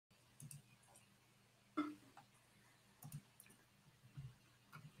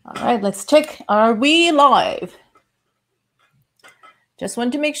All right, let's check. Are we live? Just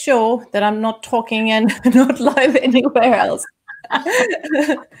want to make sure that I'm not talking and not live anywhere else.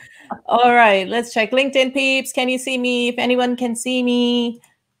 All right, let's check. LinkedIn peeps, can you see me? If anyone can see me,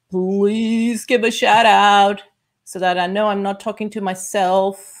 please give a shout out so that I know I'm not talking to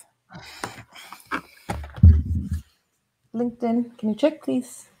myself. LinkedIn, can you check,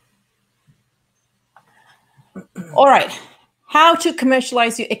 please? All right. How to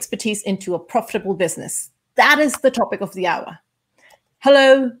commercialize your expertise into a profitable business. That is the topic of the hour.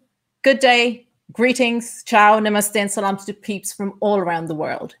 Hello, good day, greetings, ciao, namaste, and salams to peeps from all around the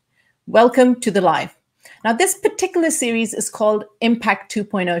world. Welcome to the live. Now, this particular series is called Impact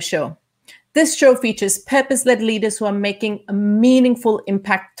 2.0 Show. This show features purpose-led leaders who are making a meaningful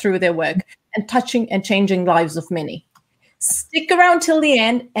impact through their work and touching and changing lives of many. Stick around till the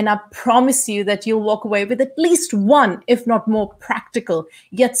end, and I promise you that you'll walk away with at least one, if not more, practical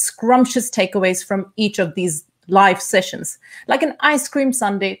yet scrumptious takeaways from each of these live sessions, like an ice cream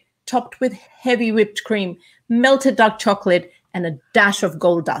sundae topped with heavy whipped cream, melted dark chocolate, and a dash of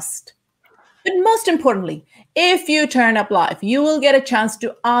gold dust. But most importantly, if you turn up live, you will get a chance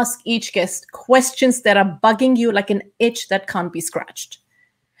to ask each guest questions that are bugging you like an itch that can't be scratched.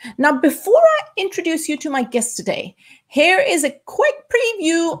 Now, before I introduce you to my guest today, here is a quick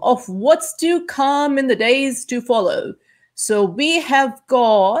preview of what's to come in the days to follow. So we have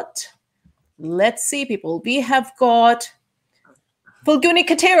got, let's see, people, we have got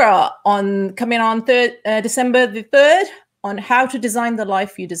𝐡𝐚𝐭 coming on December the 3rd on how to design the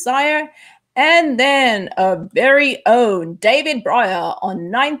life you desire. And then a very own David Breyer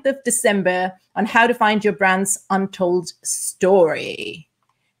on 9th of December on how to find your brand's untold story.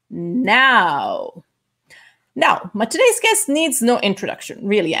 Now, my today's guest needs no introduction,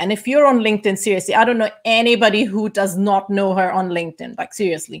 really. And if you're on LinkedIn, seriously, I don't know anybody who does not know her on LinkedIn. Like,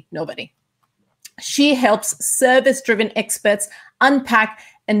 seriously, nobody. She helps service-driven experts unpack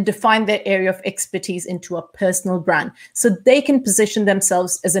and define their area of expertise into a personal brand so they can position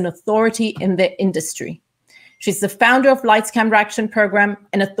themselves as an authority in their industry. She's the founder of Lights Camera Action Program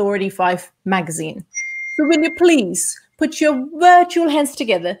and Authority 5 magazine. So will you please put your virtual hands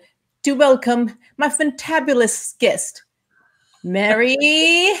together to welcome my fantabulous guest, Mary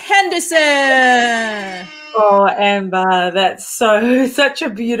Henderson. Oh, Amber, that's such a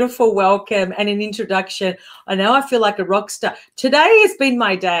beautiful welcome and an introduction. I know I feel like a rock star. Today has been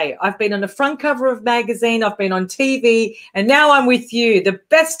my day. I've been on the front cover of magazine, I've been on TV, and now I'm with you. The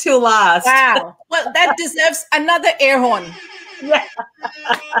best till last. Wow. Well, that deserves another air horn. Yeah.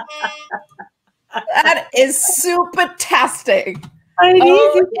 That is super-tastic.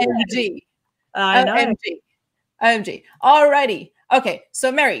 OMG. I know. OMG. OMG. Alrighty. Okay.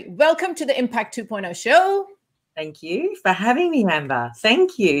 So, Mary, welcome to the Impact 2.0 show. Thank you for having me, Amber.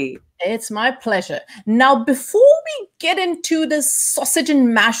 Thank you. It's my pleasure. Now, before we get into the sausage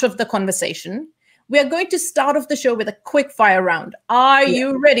and mash of the conversation, we are going to start off the show with a quick fire round. Are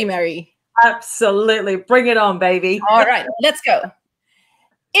you ready, Mary? Absolutely. Bring it on, baby. All right. Let's go.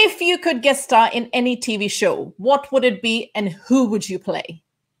 If you could guest star in any TV show, what would it be and who would you play?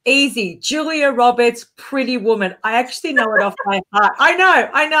 Easy. Julia Roberts, Pretty Woman. I actually know it off my heart. I know.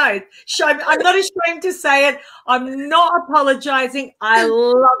 I'm not ashamed to say it. I'm not apologizing. I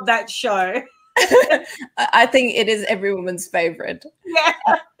love that show. I think it is every woman's favorite. Yeah.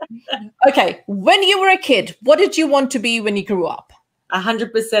 Okay. When you were a kid, what did you want to be when you grew up?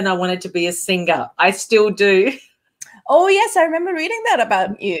 100% I wanted to be a singer. I still do. Oh, yes. I remember reading that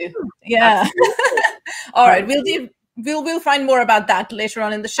about you. Yeah. All right. We'll find more about that later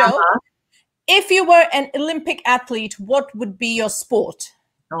on in the show. If you were an Olympic athlete, what would be your sport?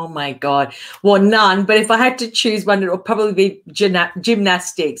 Oh, my God. Well, none. But if I had to choose one, it would probably be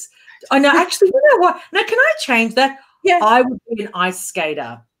gymnastics. Oh, no, actually, you know what? Now, can I change that? Yeah. I would be an ice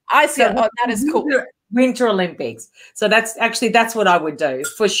skater. Ice skater. Oh, that is cool. Winter Olympics. So that's what I would do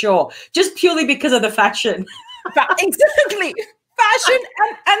for sure. Just purely because of the fashion. Exactly. Fashion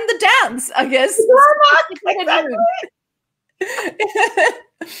and the dance, I guess. Exactly.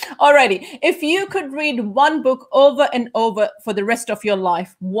 Alrighty. If you could read one book over and over for the rest of your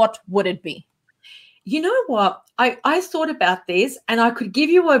life, what would it be? You know what? I thought about this, and I could give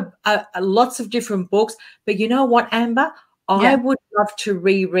you a lots of different books, but you know what, Amber? I would love to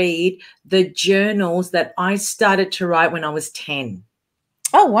reread the journals that I started to write when I was 10.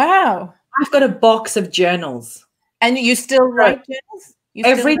 Oh, wow. I've got a box of journals. And you still write journals?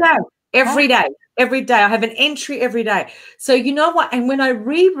 Every day. I have an entry every day. So you know what? And when I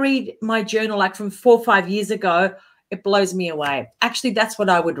reread my journal, like from 4 or 5 years ago, it blows me away. Actually, that's what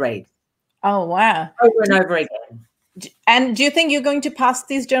I would read. Oh, wow. Over and over again. And do you think you're going to pass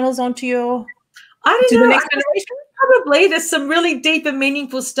these journals on to your the next generation? Probably. There's some really deep and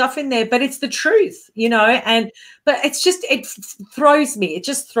meaningful stuff in there, but it's the truth, you know, but it's just, it throws me. It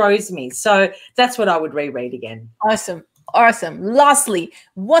just throws me. So that's what I would reread again. Awesome. Awesome. Lastly,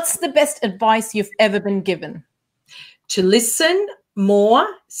 what's the best advice you've ever been given? To listen more,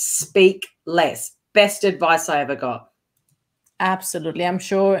 speak less. Best advice I ever got. Absolutely. I'm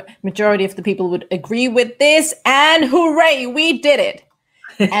sure majority of the people would agree with this. And hooray, we did it.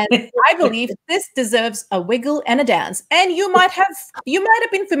 And I believe this deserves a wiggle and a dance. And you might have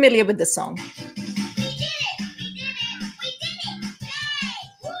been familiar with this song.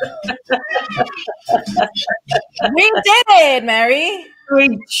 We did it, Mary.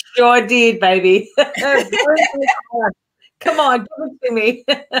 We sure did, baby. Come on, give it to me.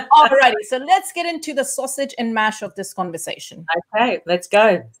 Alrighty, so let's get into the sausage and mash of this conversation. Okay, let's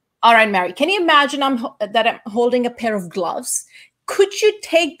go. All right, Mary, can you imagine that I'm holding a pair of gloves? Could you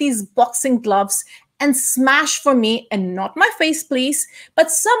take these boxing gloves and smash for me, and not my face, please,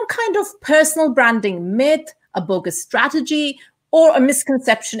 but some kind of personal branding myth, a bogus strategy, or a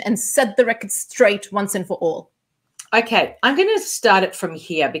misconception, and set the record straight once and for all? Okay, I'm going to start it from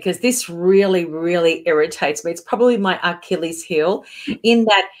here because this really, really irritates me. It's probably my Achilles heel, in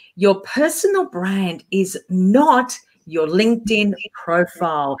that your personal brand is not your LinkedIn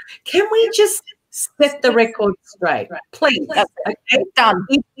profile. Can we just set the record straight, please? Okay, done.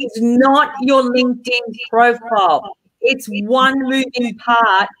 It is not your LinkedIn profile. It's one moving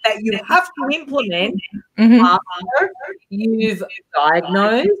part that you have to implement after you've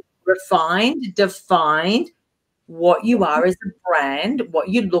diagnosed, refined, defined what you are as a brand, what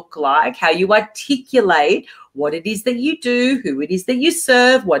you look like, how you articulate what it is that you do, who it is that you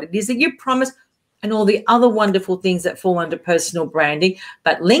serve, what it is that you promise, and all the other wonderful things that fall under personal branding.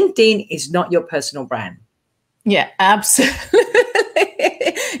 But LinkedIn is not your personal brand. Yeah, absolutely.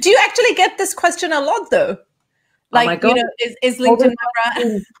 Do you actually get this question a lot, though? Like, oh my God. You know, is LinkedIn my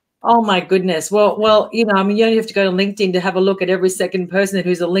brand? Oh my goodness. Well, you know, I mean, you only have to go to LinkedIn to have a look at every second person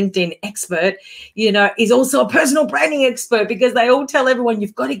who's a LinkedIn expert, you know, is also a personal branding expert, because they all tell everyone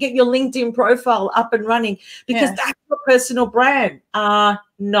you've got to get your LinkedIn profile up and running because that's your personal brand.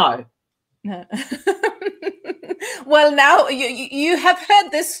 No. Well, now you have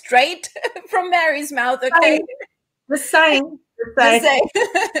heard this straight from Mary's mouth, okay? The same.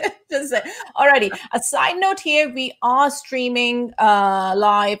 Just say. Alrighty. A side note here: we are streaming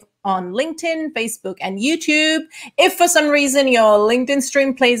live on LinkedIn, Facebook, and YouTube. If for some reason your LinkedIn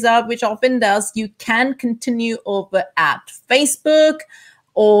stream plays up, which often does, you can continue over at Facebook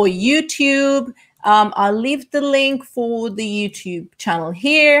or YouTube. I'll leave the link for the YouTube channel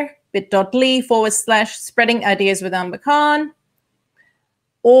here: bit.ly/spreading ideas with Amber Khan.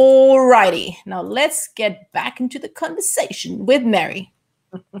 Alrighty, now let's get back into the conversation with Mary.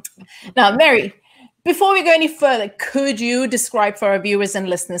 Now, Mary, before we go any further, could you describe for our viewers and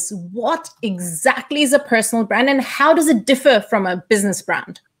listeners what exactly is a personal brand and how does it differ from a business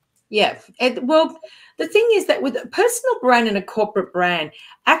brand? Yeah, well, the thing is that with a personal brand and a corporate brand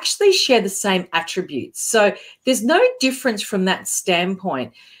actually share the same attributes. So there's no difference from that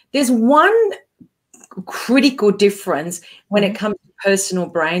standpoint. There's one critical difference when it comes to personal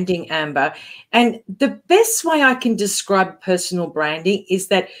branding, Amber. And the best way I can describe personal branding is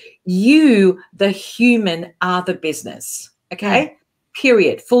that you, the human, are the business. Okay?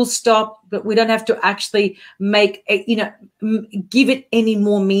 Period. Full stop. But we don't have to actually make it, you know, give it any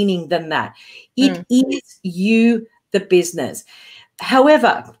more meaning than that. It is you, the business.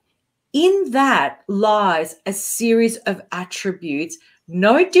 However, in that lies a series of attributes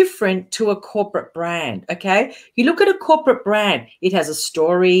no different to a corporate brand, okay? You look at a corporate brand, it has a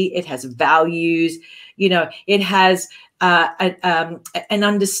story, it has values, you know, it has an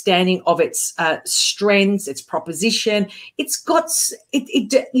understanding of its strengths, its proposition. It's got,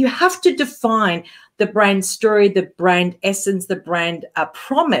 you have to define the brand story, the brand essence, the brand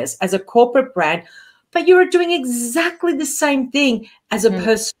promise as a corporate brand, but you're doing exactly the same thing as a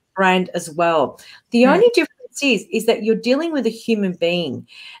personal brand as well. The only difference is that you're dealing with a human being,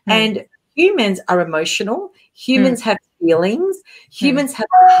 and humans are emotional, humans have feelings, humans have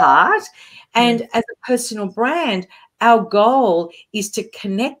a heart, and as a personal brand, our goal is to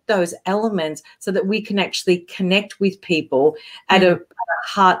connect those elements so that we can actually connect with people at a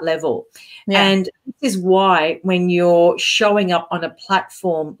heart level. And this is why when you're showing up on a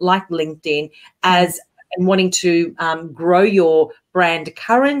platform like LinkedIn and wanting to grow your brand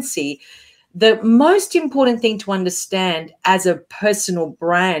currency, the most important thing to understand as a personal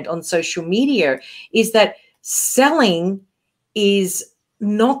brand on social media is that selling is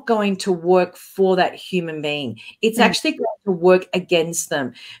not going to work for that human being. It's actually going to work against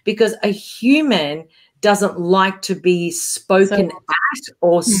them, because a human doesn't like to be spoken at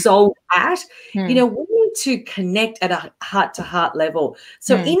or sold at. You know, we need to connect at a heart-to-heart level.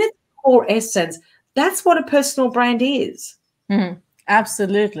 So in its core essence, that's what a personal brand is.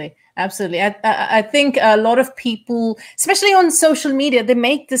 Absolutely. Absolutely. I think a lot of people, especially on social media, they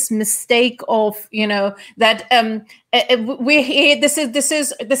make this mistake of, you know, that we're here. This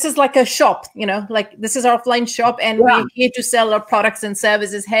is like a shop, you know, like this is our offline shop, and we're here to sell our products and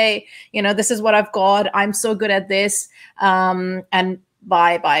services. Hey, you know, this is what I've got. I'm so good at this. And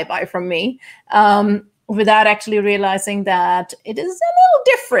buy from me. Without actually realizing that it is a little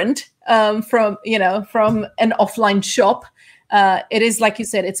different from an offline shop. It is, like you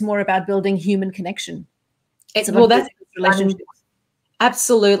said, it's more about building human connection. It's about that's relationships.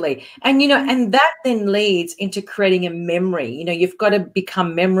 Absolutely. And, you know, and that then leads into creating a memory. You know, you've got to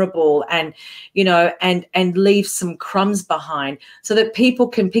become memorable and, you know, and leave some crumbs behind so that people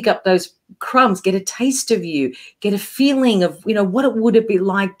can pick up those crumbs, get a taste of you, get a feeling of, you know, what it would be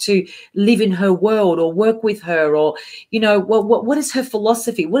like to live in her world or work with her, or, you know, what is her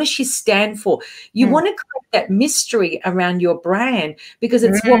philosophy? What does she stand for? You want to create that mystery around your brand, because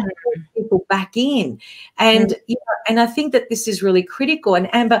it's what brings people back in. And, you know, and I think that this is really critical.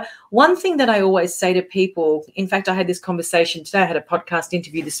 And Amber, one thing that I always say to people, in fact, I had this conversation today, I had a podcast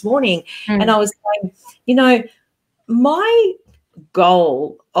interview this morning, and I was saying, you know, my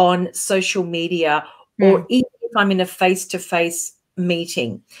goal on social media, or even if I'm in a face-to-face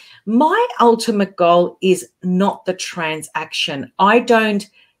meeting, my ultimate goal is not the transaction. I don't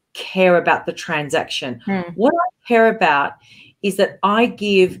care about the transaction. What I care about is that I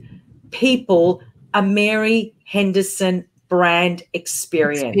give people a Mary Henderson brand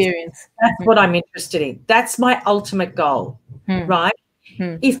experience. That's what I'm interested in. That's my ultimate goal, right?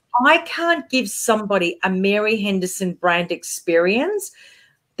 If I can't give somebody a Mary Henderson brand experience,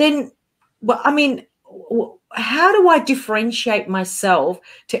 then, well, I mean, how do I differentiate myself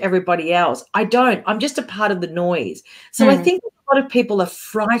to everybody else? I don't. I'm just a part of the noise. So I think a lot of people are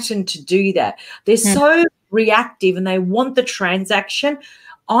frightened to do that. They're so reactive and they want the transaction.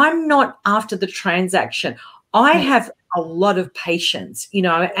 I'm not after the transaction. I have a lot of patience, you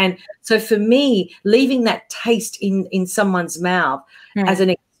know, and so for me, leaving that taste in someone's mouth as an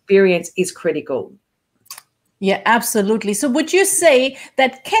experience is critical. Yeah, absolutely. So would you say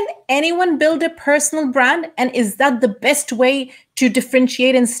that can anyone build a personal brand, and is that the best way to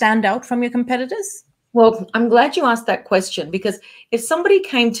differentiate and stand out from your competitors? Well, I'm glad you asked that question, because if somebody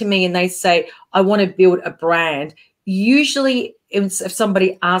came to me and they say, I want to build a brand, usually if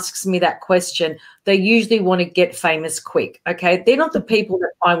somebody asks me that question, they usually want to get famous quick, okay? They're not the people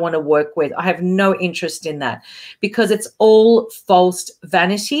that I want to work with. I have no interest in that, because it's all false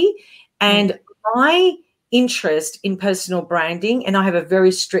vanity. And my interest in personal branding, and I have a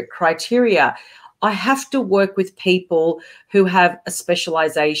very strict criteria, I have to work with people who have a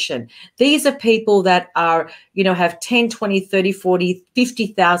specialization. These are people that are, you know, have 10, 20, 30, 40,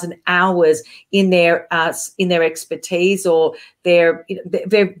 50,000 hours in their expertise, or their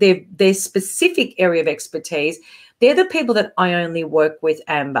specific area of expertise. They're the people that I only work with,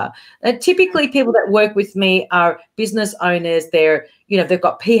 Amber. Typically, people that work with me are business owners. They're, you know, they've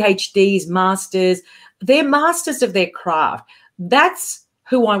got PhDs, masters. They're masters of their craft. That's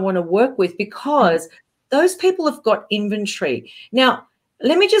who I want to work with, because those people have got inventory. Now,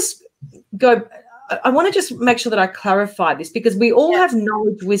 let me just go. I want to just make sure that I clarify this, because we all have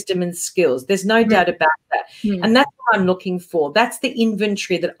knowledge, wisdom, and skills. There's no doubt about that. And that's what I'm looking for. That's the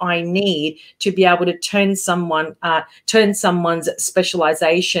inventory that I need to be able to turn someone's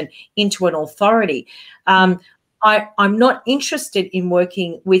specialization into an authority. I'm not interested in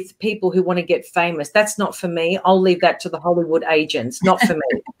working with people who want to get famous. That's not for me. I'll leave that to the Hollywood agents, not for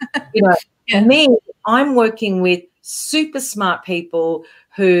me. You know, me, I'm working with super smart people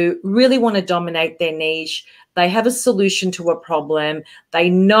who really want to dominate their niche. They have a solution to a problem. They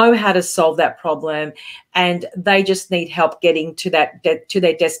know how to solve that problem, and they just need help getting to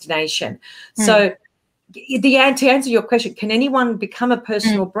their destination. So to answer your question, can anyone become a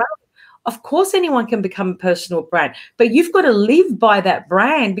personal brand? Of course anyone can become a personal brand, but you've got to live by that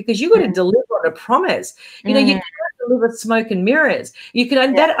brand, because you've got to deliver on a promise. You know, you can't deliver smoke and mirrors. You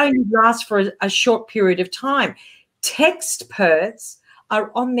can that only lasts for a short period of time. Textperts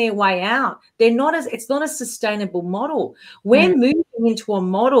are on their way out. It's not a sustainable model. We're moving into a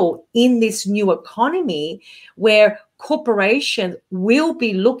model in this new economy where corporations will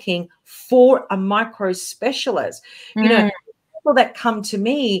be looking for a micro specialist. You know, people that come to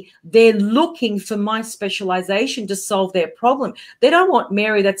me, they're looking for my specialization to solve their problem. They don't want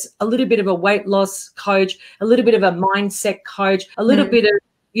Mary that's a little bit of a weight loss coach, a little bit of a mindset coach, a little bit of,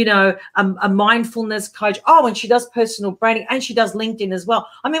 you know, a mindfulness coach. Oh, and she does personal branding and she does LinkedIn as well.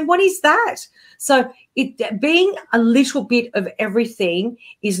 I mean, what is that? So being a little bit of everything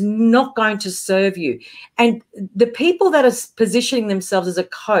is not going to serve you. And the people that are positioning themselves as a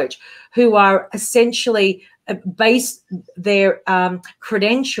coach who are essentially base their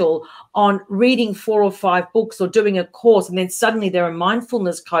credential on reading 4 or 5 books or doing a course, and then suddenly they're a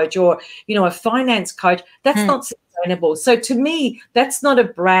mindfulness coach or, you know, a finance coach, that's not sustainable. So to me, that's not a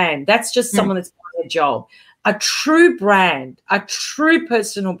brand. That's just someone that's doing a job. A true brand, a true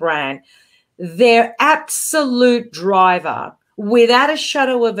personal brand, their absolute driver, without a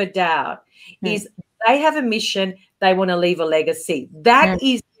shadow of a doubt, is they have a mission. They want to leave a legacy. That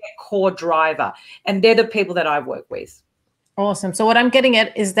is their core driver. And they're the people that I work with. Awesome. So what I'm getting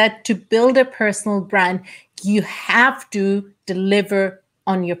at is that to build a personal brand, you have to deliver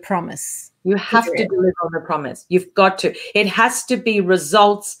on your promise. You have to deliver on the promise. You've got to. It has to be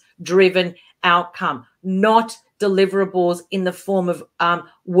results-driven outcome, not deliverables in the form of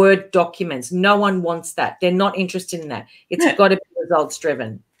Word documents. No one wants that. They're not interested in that. It's got to be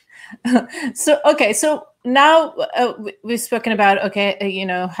results-driven. So, okay. So now we've spoken about, you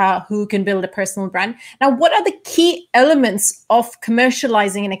know, who can build a personal brand. Now, what are the key elements of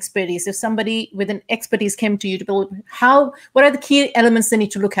commercializing an expertise? If somebody with an expertise came to you to build, what are the key elements they need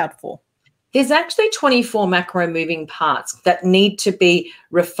to look out for? There's actually 24 macro moving parts that need to be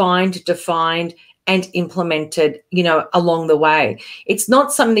refined, defined, and implemented, you know, along the way. It's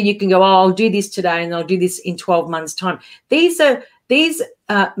not something that you can go, oh, I'll do this today and I'll do this in 12 months' time. These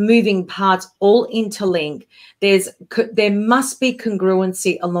moving parts all interlink. There must be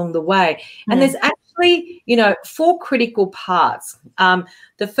congruency along the way. And there's actually, you know, 4 critical parts.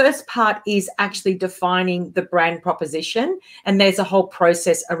 The first part is actually defining the brand proposition, and there's a whole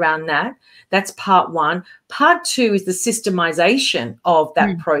process around that. That's part 1. Part 2 is the systemization of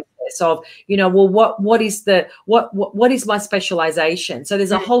that process of, you know, well, what is my specialization? So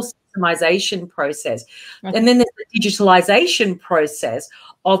there's a whole systemization process. And then there's the digitalization process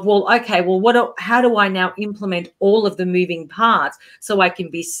of, well, okay, well, how do I now implement all of the moving parts so I can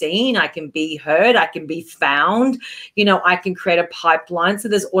be seen, I can be heard, I can be found, you know, I can create a pipeline. So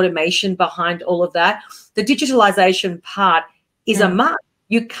there's automation behind all of that. The digitalization part is a must.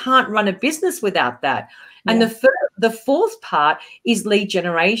 You can't run a business without that. And the fourth part is lead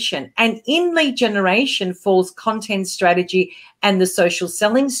generation. And in lead generation falls content strategy and the social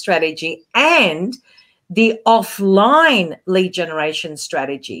selling strategy and the offline lead generation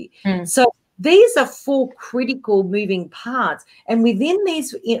strategy. So these are 4 critical moving parts. And within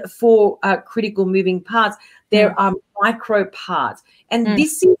these 4 critical moving parts, there are micro parts. And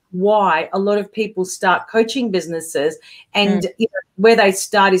this is why a lot of people start coaching businesses, and you know, where they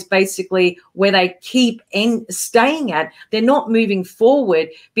start is basically where they keep staying at. They're not moving forward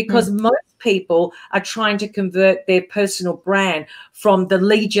because most people are trying to convert their personal brand from the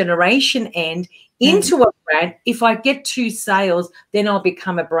lead generation end into a brand. If I get 2 sales, then I'll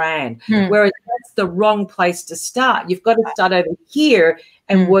become a brand. Whereas that's the wrong place to start. You've got to start over here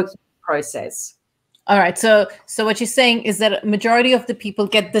and work the process. All right. So what you're saying is that a majority of the people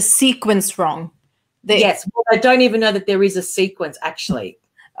get the sequence wrong. Yes. Well, I don't even know that there is a sequence, actually.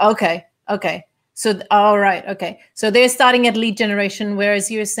 Okay. So, all right. Okay. So they're starting at lead generation, whereas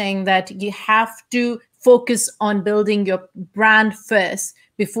you're saying that you have to focus on building your brand first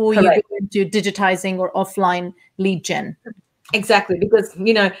before you go into digitizing or offline lead gen. Exactly, because,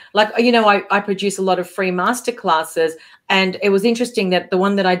 you know, like, you know, I produce a lot of free masterclasses, and it was interesting that the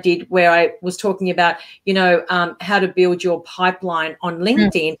one that I did where I was talking about, you know, how to build your pipeline on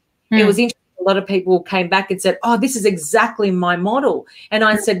LinkedIn, it was interesting. A lot of people came back and said, oh, this is exactly my model. And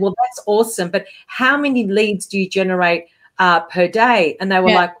I said, well, that's awesome, but how many leads do you generate per day? And they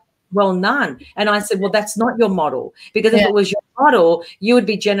were like, well, none. And I said, well, that's not your model, because if it was your model, you would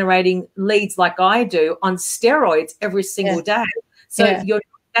be generating leads like I do on steroids every single day. So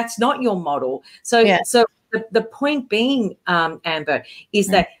that's not your model. So the point being, Amber, is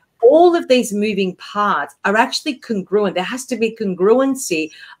that all of these moving parts are actually congruent. There has to be congruency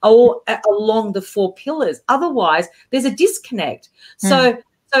along the 4 pillars. Otherwise, there's a disconnect. So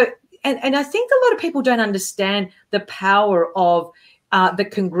I think a lot of people don't understand the power of the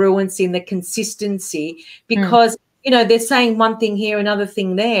congruency and the consistency, because you know, they're saying one thing here, another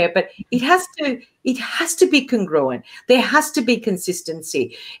thing there, but it has to be congruent. There has to be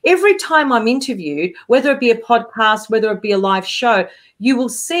consistency. Every time I'm interviewed, whether it be a podcast, whether it be a live show, you will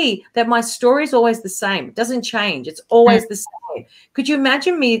see that my story is always the same. It doesn't change. It's always the same. Could you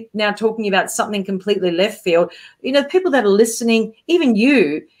imagine me now talking about something completely left field? You know, people that are listening, even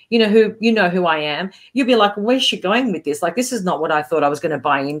you know who I am, you'll be like, where's she going with this? Like, this is not what I thought I was going to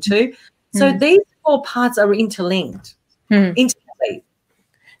buy into. So these four parts are interlinked. Intimately.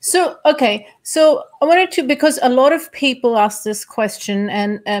 So, okay. So I wanted to, because a lot of people ask this question,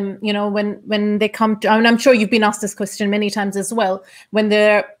 and, you know, when they come to, and I'm sure you've been asked this question many times as well, when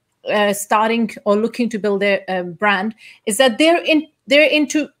they're starting or looking to build their brand, is that they're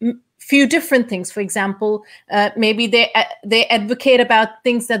into few different things. For example, maybe they advocate about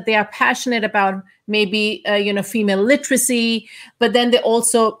things that they are passionate about, maybe you know, female literacy, but then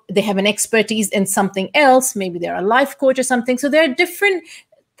they have an expertise in something else. Maybe they're a life coach or something. So there are different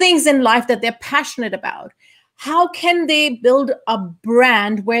things in life that they're passionate about. How can they build a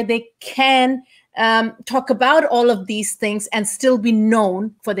brand where they can talk about all of these things and still be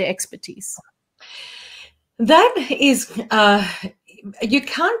known for their expertise? That is, you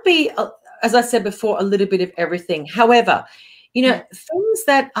can't be, as I said before, a little bit of everything. However, you know, things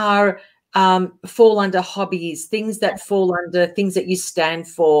that are fall under hobbies, things that fall under things that you stand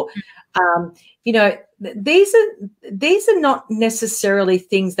for, you know, these are not necessarily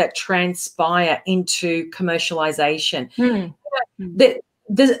things that transpire into commercialization.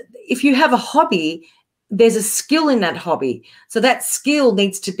 If you have a hobby, there's a skill in that hobby. So that skill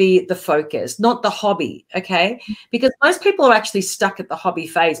needs to be the focus, not the hobby, okay? Because most people are actually stuck at the hobby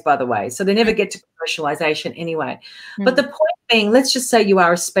phase, by the way. So they never get to commercialization anyway. But the point being, let's just say you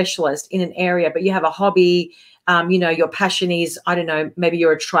are a specialist in an area, but you have a hobby, you know, your passion is, I don't know, maybe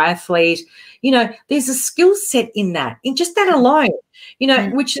you're a triathlete, you know, there's a skill set in that, in just that alone, you know,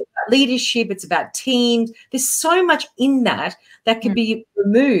 which is about leadership, it's about teams. There's so much in that can be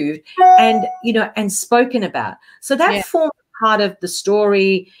removed and, you know, and spoken about. So that forms part of the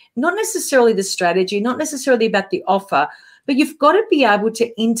story, not necessarily the strategy, not necessarily about the offer, but you've got to be able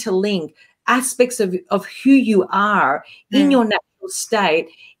to interlink aspects of who you are in your natural state,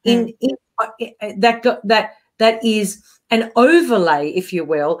 that is an overlay, if you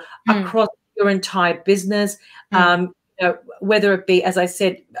will, across your entire business. You know, whether it be, as I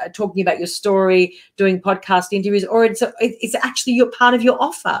said, talking about your story, doing podcast interviews, or it's actually your part of your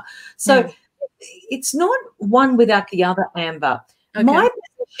offer. So it's not one without the other, Amber. Okay. My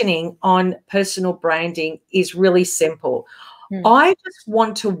positioning on personal branding is really simple. I just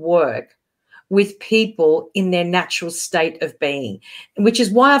want to work with people in their natural state of being, which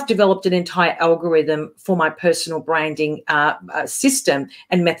is why I've developed an entire algorithm for my personal branding system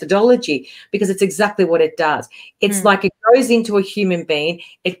and methodology, because it's exactly what it does. It's like it goes into a human being,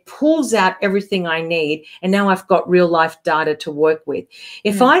 it pulls out everything I need, and now I've got real life data to work with.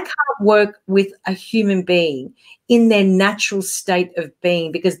 If I can't work with a human being in their natural state of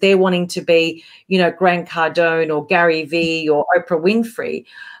being, because they're wanting to be, you know, Grant Cardone or Gary Vee or Oprah Winfrey,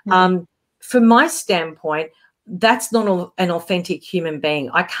 from my standpoint, that's not an authentic human being.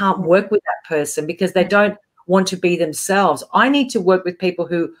 I can't work with that person because they don't want to be themselves. I need to work with people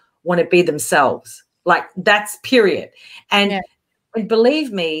who want to be themselves. Like, that's period. And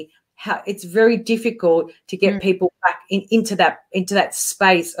believe me, how it's very difficult to get people back into that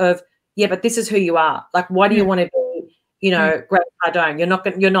space of, yeah, but this is who you are. Like, why do you want to be, you know, Grant Cardone?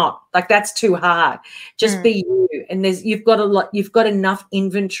 You're not, like, that's too hard. Just be you. And you've got enough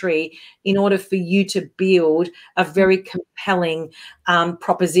inventory in order for you to build a very compelling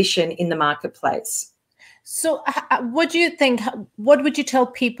proposition in the marketplace. So what do you think, what would you tell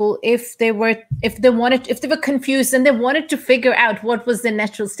people if they were confused and they wanted to figure out what was the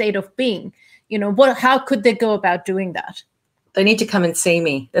natural state of being? You know, how could they go about doing that? They need to come and see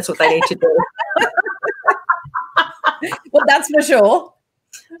me. That's what they need to do. Well, that's for sure.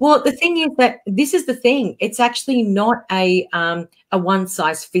 Well, the thing is that this is the thing. It's actually not a one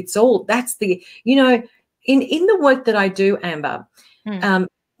size fits all. That's the, you know, in the work that I do, Amber,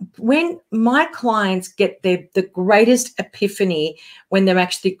 when my clients get the greatest epiphany when they're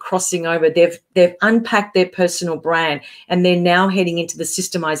actually crossing over, they've unpacked their personal brand and they're now heading into the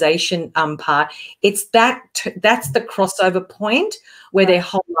systemization part. It's that's the crossover point where their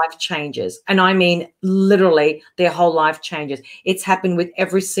whole life changes. And I mean, literally, their whole life changes. It's happened with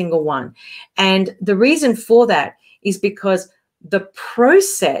every single one. And the reason for that is because the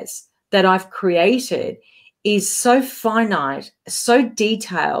process that I've created is so finite, so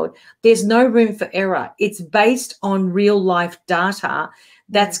detailed, there's no room for error. It's based on real life data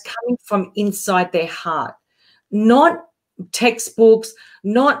that's coming from inside their heart. not textbooks,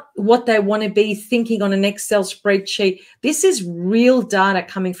 not what they want to be thinking on an Excel spreadsheet. This is real data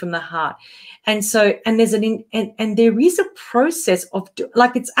coming from the heart. And so, and there's and there is a process of,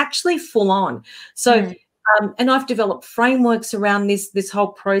 like, it's actually full on. So, and I've developed frameworks around this whole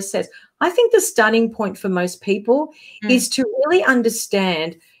process. I think the starting point for most people is to really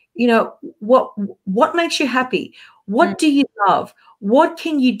understand, you know, what makes you happy? What do you love? What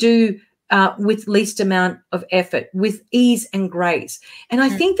can you do with least amount of effort, with ease and grace? And I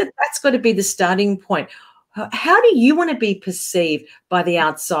think that that's got to be the starting point. How do you want to be perceived by the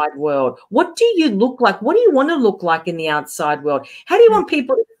outside world? What do you look like? What do you want to look like in the outside world? How do you want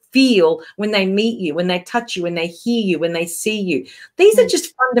people to feel when they meet you, when they touch you, when they hear you, when they see you? These are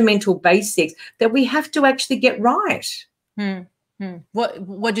just fundamental basics that we have to actually get right.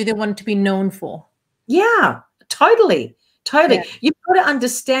 What do they want to be known for? Yeah, totally. Yeah. You've got to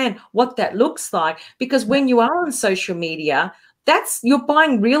understand what that looks like, because when you are on social media, you're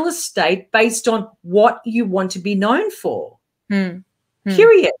buying real estate based on what you want to be known for.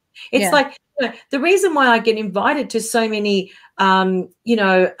 Period. It's like, you know, the reason why I get invited to so many,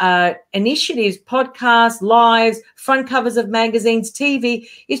 initiatives, podcasts, lives, front covers of magazines, TV,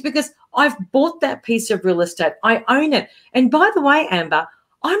 is because I've bought that piece of real estate. I own it. And by the way, Amber,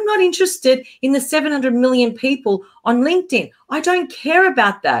 I'm not interested in the 700 million people on LinkedIn. I don't care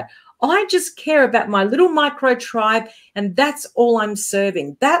about that. I just care about my little micro tribe, and that's all I'm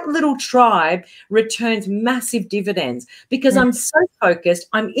serving. That little tribe returns massive dividends because I'm so focused.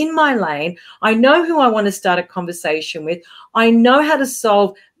 I'm in my lane. I know who I want to start a conversation with. I know how to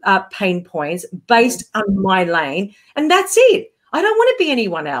solve pain points based on my lane, and that's it. I don't want to be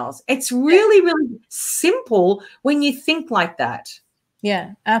anyone else. It's really, really simple when you think like that.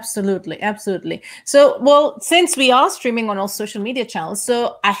 Yeah, absolutely. Absolutely. So, well, since we are streaming on all social media channels,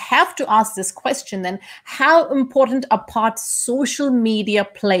 so I have to ask this question then: how important a part social media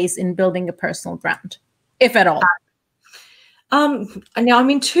plays in building a personal brand, if at all? Now I'm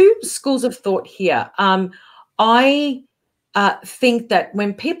in two schools of thought here. I think that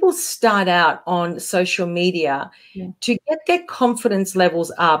when people start out on social media, to get their confidence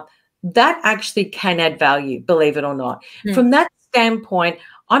levels up, that actually can add value, believe it or not. From that standpoint,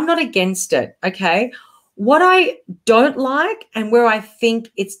 I'm not against it. Okay. What I don't like, and where I think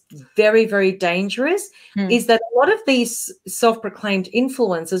it's very, very dangerous, is that a lot of these self-proclaimed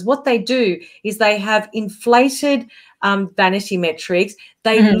influencers, what they do is they have inflated vanity metrics.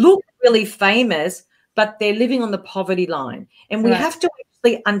 They look really famous, but they're living on the poverty line. And we have to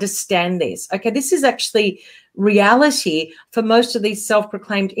actually understand this. Okay. This is actually reality for most of these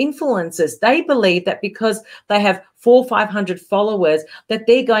self-proclaimed influencers. They believe that because they have 400 or 500 followers, that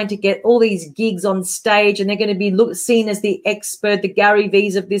they're going to get all these gigs on stage and they're going to be seen as the expert, the Gary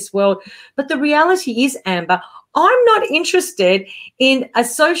V's of this world. But the reality is, Amber, I'm not interested in a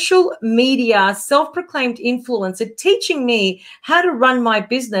social media self-proclaimed influencer teaching me how to run my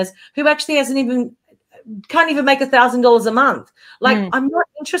business who actually can't even make $1,000 a month. Like, I'm not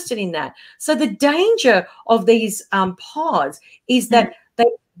interested in that. So the danger of these pods is that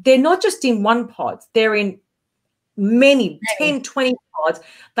they're not just in one pod, they're in many, 10, 20 pods.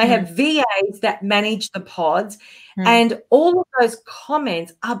 They have VAs that manage the pods, and all of those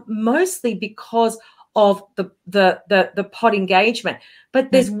comments are mostly because of the pod engagement.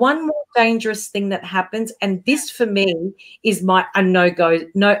 But there's one more dangerous thing that happens, and this for me is a no-go.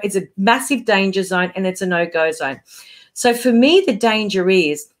 No, it's a massive danger zone, and it's a no-go zone. So for me, the danger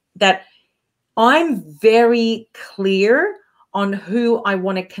is that I'm very clear on who I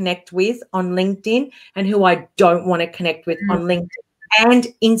want to connect with on LinkedIn and who I don't want to connect with on LinkedIn and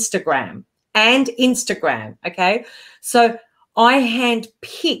Instagram. Okay. So I hand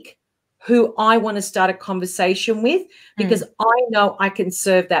pick who I want to start a conversation with because I know I can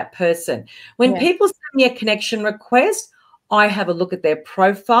serve that person. When people send me a connection request, I have a look at their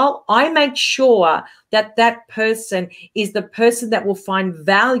profile. I make sure that that person is the person that will find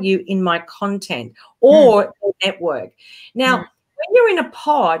value in my content or network. Now, when you're in a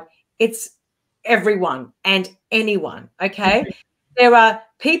pod, it's everyone and anyone, okay? There are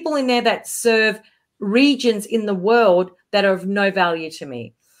people in there that serve regions in the world that are of no value to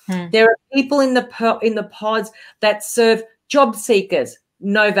me. There are people in the pods that serve job seekers,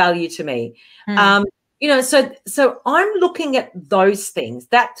 no value to me. You know, so I'm looking at those things.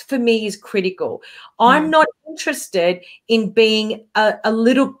 That for me is critical. I'm not interested in being a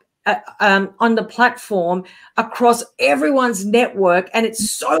little on the platform across everyone's network, and it's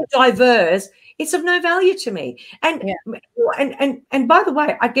so diverse. It's of no value to me. And by the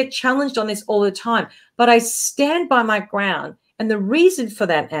way, I get challenged on this all the time, but I stand by my ground. And the reason for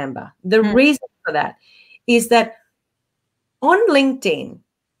that, Amber, the reason for that is that on LinkedIn,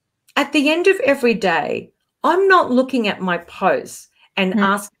 at the end of every day, I'm not looking at my posts and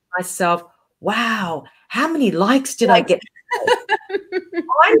asking myself, wow, how many likes did I get?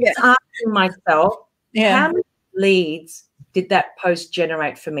 I'm asking myself, how many leads did that post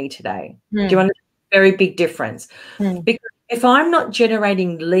generate for me today? Do you understand? Very big difference. Because if I'm not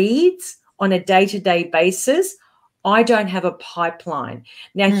generating leads on a day-to-day basis, I don't have a pipeline.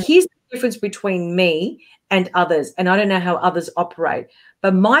 Now, here's the difference between me and others, and I don't know how others operate,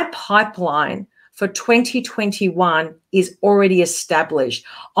 but my pipeline for 2021 is already established.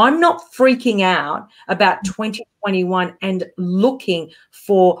 I'm not freaking out about 2021 and looking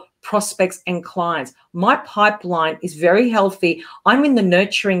for prospects and clients. My pipeline is very healthy. I'm in the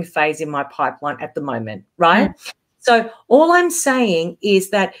nurturing phase in my pipeline at the moment, right? So all I'm saying is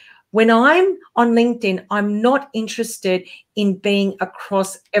that when I'm on LinkedIn, I'm not interested in being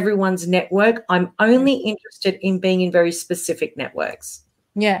across everyone's network. I'm only interested in being in very specific networks.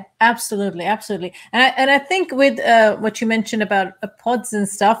 Yeah, absolutely, absolutely. And I think with what you mentioned about pods and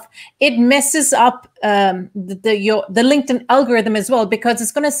stuff, it messes up the LinkedIn algorithm as well, because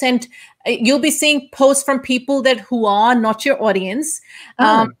it's going to send, you'll be seeing posts from people who are not your audience.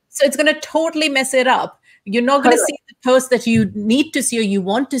 So it's going to totally mess it up. You're not going to see the posts that you need to see or you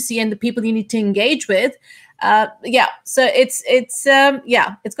want to see and the people you need to engage with. So it's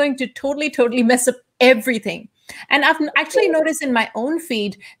going to totally mess up everything. And I've actually noticed in my own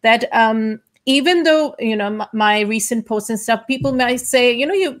feed that even though, my recent posts and stuff, people might say,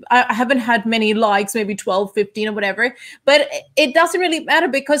 I haven't had many likes, maybe 12, 15 or whatever, but it doesn't really matter,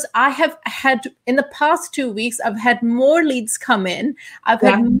 because I have had, in the past 2 weeks, I've had more leads come in. I've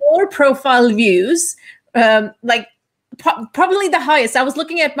had more profile views, probably the highest. I was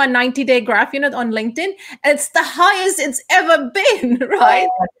looking at my 90-day graph, on LinkedIn, and it's the highest it's ever been, right?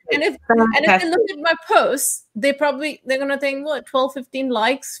 And if they look at my posts, they're going to think, what, 12, 15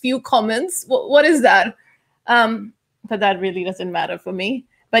 likes, few comments, what is that? But that really doesn't matter for me.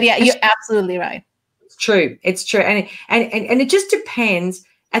 But yeah, you're absolutely right. It's true. It's true. And it just depends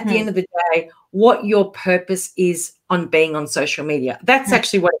at the end of the day what your purpose is on being on social media. That's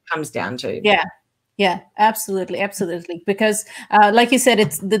actually what it comes down to. Yeah, absolutely. Because like you said,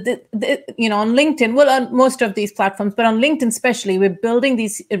 it's on LinkedIn, well, on most of these platforms, but on LinkedIn especially, we're building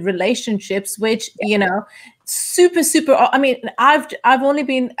these relationships, which, super. I mean, I've only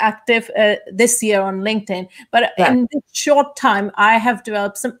been active this year on LinkedIn, but in this short time, I have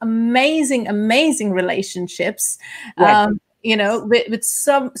developed some amazing relationships, with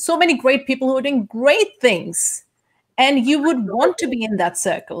so many great people who are doing great things, and you would want to be in that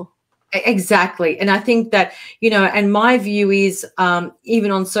circle. Exactly. And I think that, and my view is even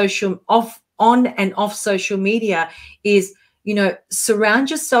on and off social media is,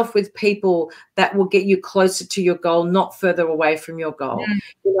 surround yourself with people that will get you closer to your goal, not further away from your goal.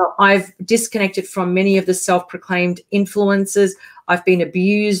 I've disconnected from many of the self-proclaimed influencers. I've been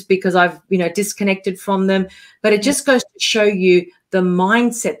abused because I've, disconnected from them. But it just goes to show you the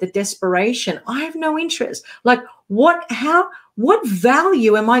mindset, the desperation. I have no interest. Like, what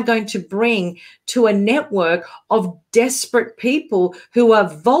value am I going to bring to a network of desperate people who are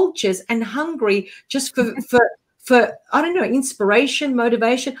vultures and hungry just for I don't know, inspiration,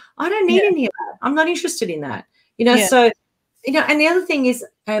 motivation? I don't need any of that. I'm not interested in that. So, and the other thing is,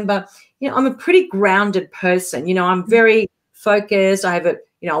 Amber, I'm a pretty grounded person. I'm very focused. I have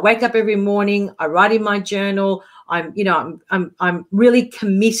I wake up every morning, I write in my journal. I'm really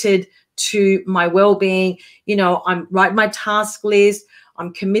committed to my well-being. I'm write my task list.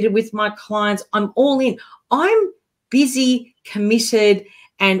 I'm committed with my clients. I'm all in. I'm busy, committed,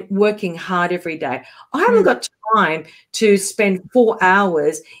 and working hard every day. I haven't got time to spend 4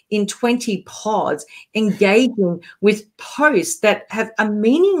 hours in 20 pods engaging with posts that are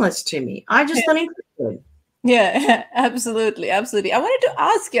meaningless to me. I just not interested. Yeah, absolutely. I wanted to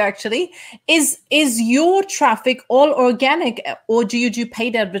ask you, actually, is your traffic all organic, or do you do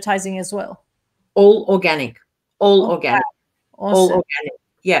paid advertising as well? All organic. Organic. Awesome. All organic.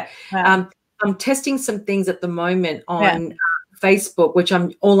 Yeah. Wow. I'm testing some things at the moment on Facebook, which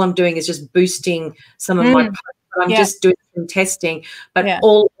all I'm doing is just boosting some of my posts. I'm just doing some testing, but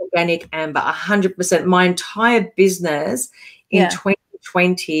all organic, Amber, 100%. My entire business in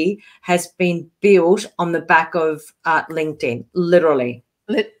 2020 has been built on the back of LinkedIn, literally.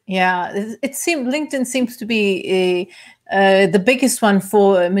 LinkedIn seems to be the biggest one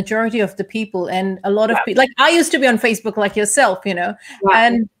for a majority of the people, and a lot of people. Like, I used to be on Facebook, like yourself,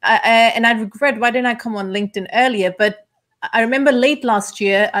 and I regret, why didn't I come on LinkedIn earlier? But I remember late last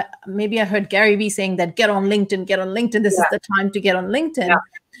year, maybe I heard Gary Vee saying that get on LinkedIn. This is the time to get on LinkedIn.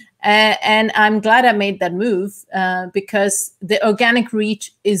 And I'm glad I made that move because the organic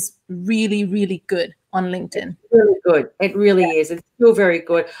reach is really, really good on LinkedIn. It's really good. It really is. It's still very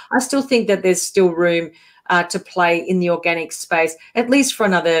good. I still think that there's still room to play in the organic space, at least for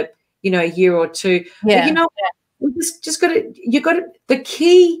another, year or two. Yeah. But we just got to, the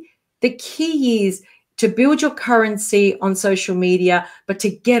key is to build your currency on social media, but to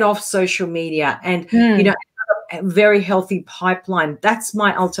get off social media and, a very healthy pipeline. That's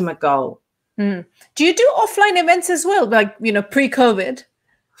my ultimate goal. Do you do offline events as well? Like, pre-COVID?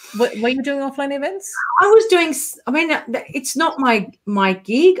 Were you doing offline events? I was doing, it's not my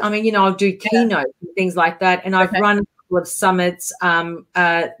gig. I'll do keynotes and things like that. And I've run a couple of summits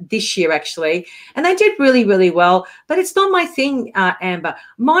this year, actually. And they did really, really well. But it's not my thing, Amber.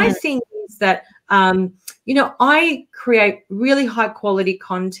 My thing is that, I create really high quality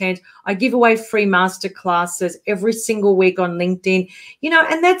content. I give away free masterclasses every single week on LinkedIn,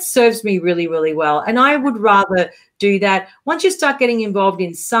 and that serves me really, really well. And I would rather do that. Once you start getting involved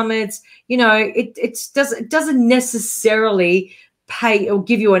in summits, it doesn't necessarily pay or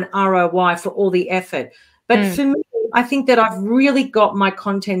give you an ROI for all the effort. But for me, I think that I've really got my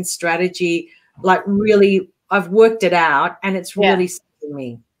content strategy, I've worked it out, and it's really serving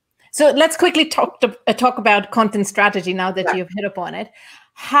me. So let's quickly talk about content strategy now that you've hit upon it.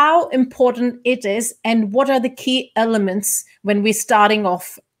 How important it is, and what are the key elements when we're starting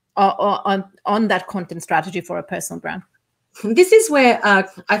off on that content strategy for a personal brand? This is where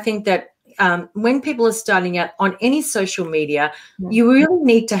I think that when people are starting out on any social media, you really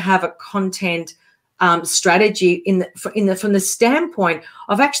need to have a content strategy from the standpoint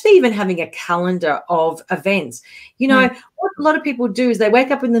of actually even having a calendar of events. What a lot of people do is they wake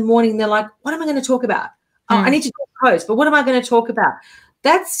up in the morning, they're like, what am I going to talk about? I need to do a post, but what am I going to talk about?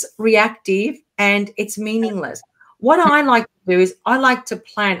 That's reactive and it's meaningless. What I like to do is I like to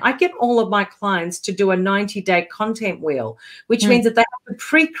plan. I get all of my clients to do a 90-day content wheel, which means that they have to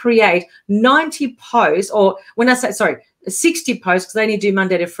pre-create 90 posts, or when I say, 60 posts, because they only do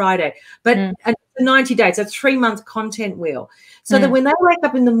Monday to Friday, but 90 days, a 3-month content wheel. So that when they wake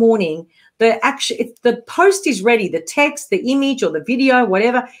up in the morning, the post is ready, the text, the image, or the video,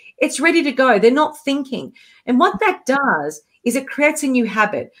 whatever, it's ready to go. They're not thinking. And what that does is it creates a new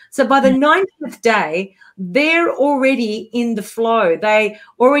habit. So by the 90th day, they're already in the flow. They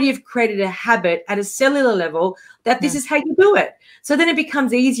already have created a habit at a cellular level that this is how you do it. So then it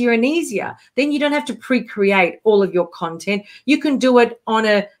becomes easier and easier. Then you don't have to pre-create all of your content. You can do it on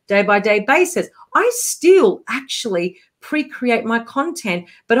a day-by-day basis. I still actually pre-create my content,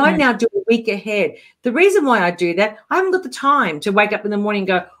 but I now do a week ahead. The reason why I do that, I haven't got the time to wake up in the morning and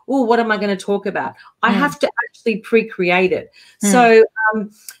go, oh, what am I going to talk about? I have to actually pre-create it. So,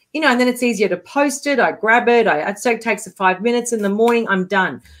 and then it's easier to post it. I grab it. It takes 5 minutes in the morning. I'm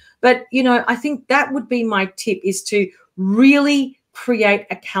done. But, I think that would be my tip, is to really create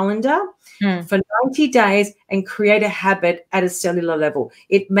a calendar for 90 days and create a habit at a cellular level.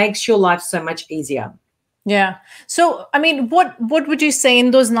 It makes your life so much easier. Yeah. So, what would you say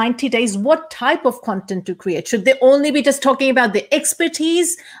in those 90 days, what type of content to create? Should they only be just talking about the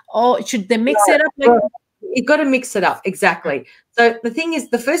expertise, or should they mix it up? You've got to mix it up. Exactly. So the thing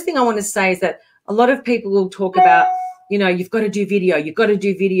is, the first thing I want to say is that a lot of people will talk about, you've got to do video. You've got to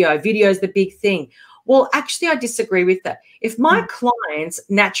do video. Video is the big thing. Well, actually, I disagree with that. If my client's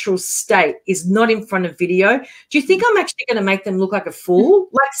natural state is not in front of video, do you think I'm actually going to make them look like a fool?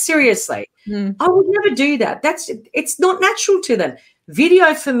 Like, seriously, I would never do that. It's not natural to them.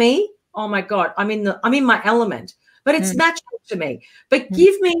 Video for me, oh my God, I'm in my element, but it's natural to me. But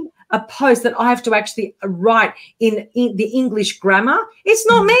give me a post that I have to actually write in the English grammar. It's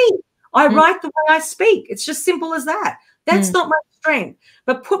not me. I write the way I speak. It's just simple as that. That's not my strength.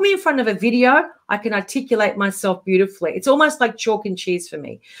 But put me in front of a video, I can articulate myself beautifully. It's almost like chalk and cheese for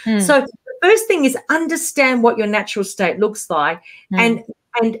me. So the first thing is understand what your natural state looks like and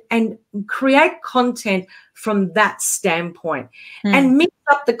create content from that standpoint and mix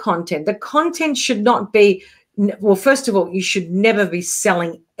up the content. The content should not be, well, first of all, you should never be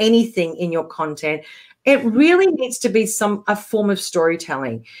selling anything in your content. It really needs to be a form of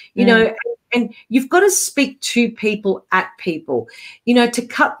storytelling, and you've got to speak to people at people, you've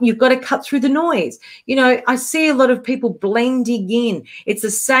got to cut through the noise. I see a lot of people blending in. It's the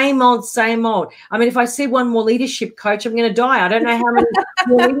same old, same old. If I see one more leadership coach, I'm going to die. I don't know how many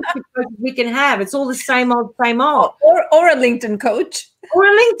more leadership coaches we can have. It's all the same old, same old. Or a LinkedIn coach. Or a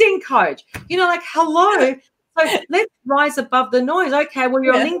LinkedIn coach. Hello. So let's rise above the noise. Okay, well,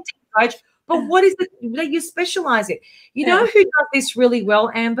 you're a LinkedIn coach. But what is it that you specialize in? You know who does this really well,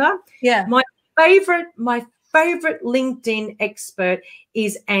 Amber? Yeah. My favorite LinkedIn expert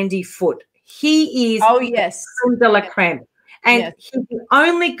is Andy Foote. He is crème de la crème. And he's the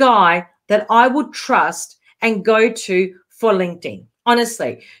only guy that I would trust and go to for LinkedIn,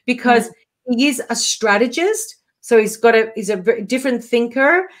 honestly, because he is a strategist. So he's a very different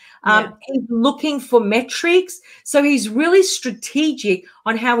thinker. He's looking for metrics. So he's really strategic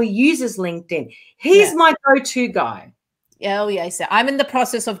on how he uses LinkedIn. He's my go-to guy. Oh, yeah. So I'm in the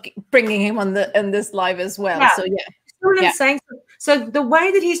process of bringing him on this live as well. So, You know what I'm saying? So the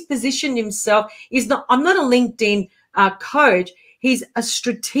way that he's positioned himself is not, I'm not a LinkedIn coach. He's a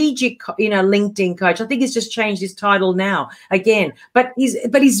strategic, LinkedIn coach. I think he's just changed his title now again, but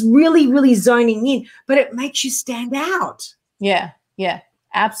he's really, really zoning in, but it makes you stand out. Yeah. Yeah,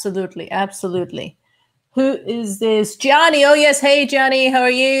 absolutely. Absolutely. Who is this? Johnny. Oh, yes. Hey, Johnny. How are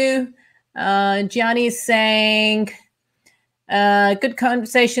you? Johnny is saying, good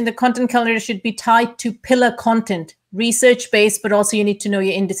conversation. The content calendar should be tied to pillar content, research-based, but also you need to know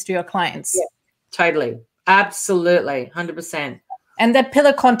your industry or clients. Yeah, totally. Absolutely. 100%. And that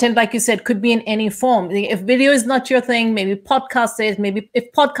pillar content, like you said, could be in any form. If video is not your thing, maybe podcast is, maybe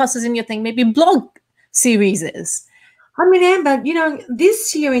if podcast is in your thing, maybe blog series is. I mean, Amber,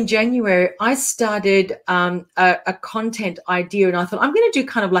 this year in January, I started a content idea, and I thought I'm going to do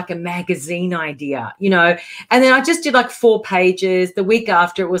kind of like a magazine idea, and then I just did like 4 pages. The week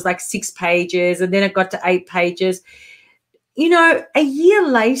after, it was like 6 pages, and then it got to 8 pages. A year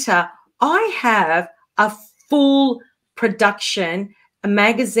later, I have a full production, a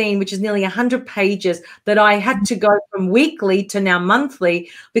magazine, which is nearly 100 pages that I had to go from weekly to now monthly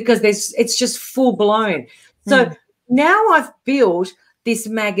because it's just full blown. So now I've built this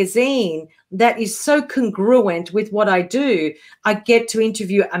magazine that is so congruent with what I do. I get to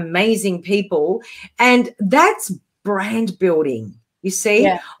interview amazing people, and that's brand building. You see,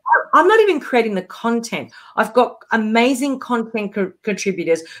 I'm not even creating the content. I've got amazing content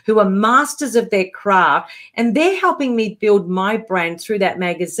contributors who are masters of their craft, and they're helping me build my brand through that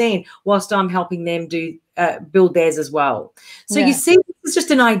magazine whilst I'm helping them build theirs as well. So you see, this is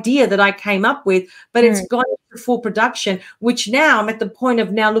just an idea that I came up with, but it's gone into full production, which now I'm at the point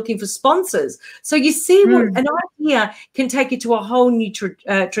of now looking for sponsors. So you see what an idea can take you to a whole new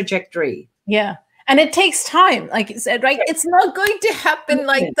trajectory. Yeah. And it takes time, like you said, right? It's not going to happen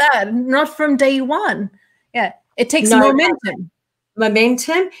like that, not from day one. Yeah, it takes momentum.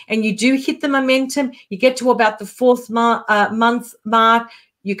 Momentum, and you do hit the momentum. You get to about the 4th month mark.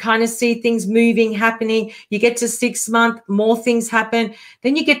 You kind of see things moving, happening. You get to 6 months, more things happen.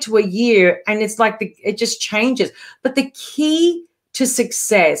 Then you get to a year, and it's like it just changes. But the key to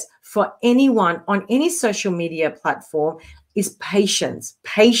success for anyone on any social media platform is patience.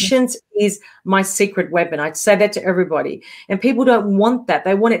 Patience is my secret weapon. I'd say that to everybody. And people don't want that.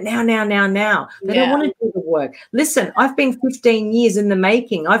 They want it now, now, now, now. They don't want to do the work. Listen, I've been 15 years in the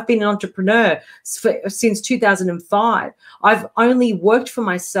making. I've been an entrepreneur since 2005. I've only worked for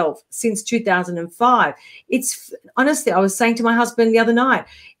myself since 2005. It's honestly, I was saying to my husband the other night,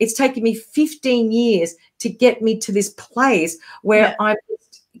 it's taken me 15 years to get me to this place where I'm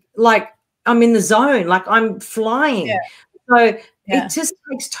in the zone, like I'm flying. Yeah. So it just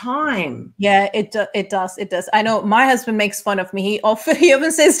takes time. Yeah, it does. It does. I know my husband makes fun of me. He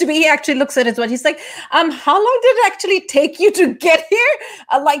often says to me, he actually looks at his watch. He's like, how long did it actually take you to get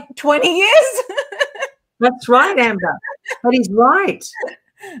here? Like 20 years? That's right, Amber. But he's right.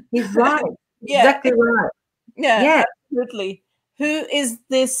 He's right. Exactly right. Yeah, absolutely. Who is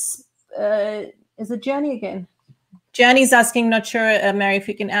this? Is it Jenny again? Jenny's asking, not sure, Mary, if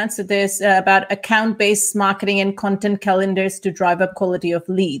you can answer this, about account-based marketing and content calendars to drive up quality of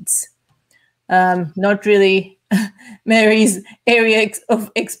leads. Not really Mary's area of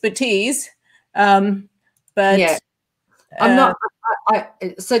expertise, but yeah, I'm not.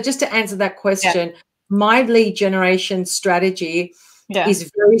 So just to answer that question, my lead generation strategy is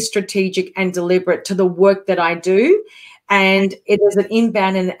very strategic and deliberate to the work that I do. And it is an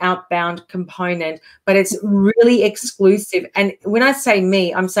inbound and outbound component, but it's really exclusive. And when I say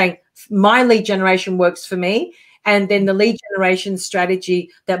me, I'm saying my lead generation works for me, and then the lead generation strategy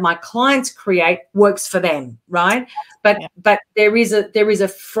that my clients create works for them, right? But there is a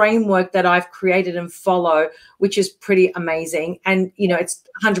framework that I've created and follow, which is pretty amazing, and it's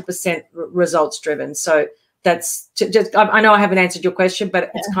 100% results driven. So that's just. I know I haven't answered your question,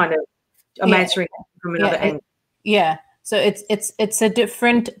 but it's kind of I'm answering from another angle. Yeah. So it's a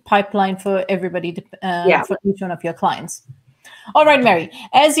different pipeline for everybody, for each one of your clients. All right, Mary,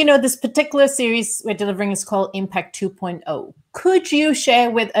 as you know, this particular series we're delivering is called Impact 2.0. Could you share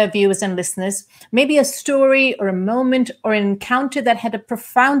with our viewers and listeners maybe a story or a moment or an encounter that had a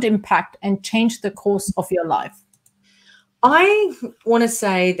profound impact and changed the course of your life? I want to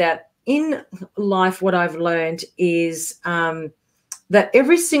say that in life, what I've learned is that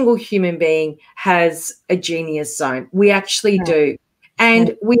every single human being has a genius zone. We actually do.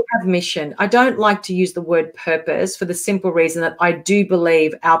 And we have mission. I don't like to use the word purpose for the simple reason that I do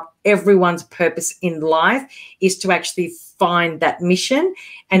believe everyone's purpose in life is to actually find that mission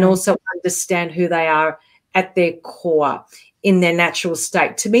and also understand who they are at their core in their natural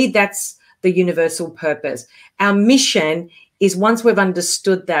state. To me, that's the universal purpose. Our mission is, once we've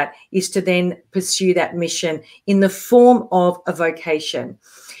understood that, is to then pursue that mission in the form of a vocation.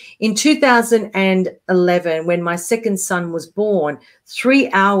 In 2011, when my second son was born, 3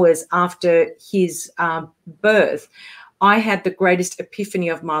 hours after his birth, I had the greatest epiphany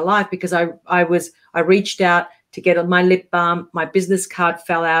of my life, because I reached out to get my lip balm. My business card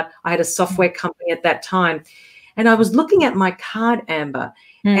fell out. I had a software company at that time. And I was looking at my card, Amber,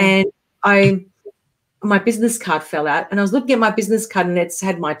 and my business card fell out. And I was looking at my business card, and it's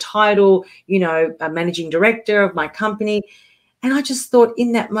had my title, you know, managing director of my company. And I just thought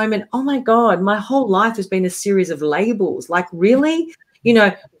in that moment, oh my God, my whole life has been a series of labels. Like, really? You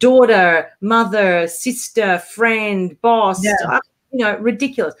know, daughter, mother, sister, friend, boss, you know,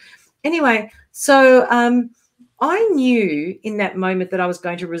 ridiculous. Anyway, so I knew in that moment that I was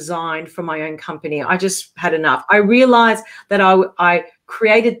going to resign from my own company. I just had enough. I realized that I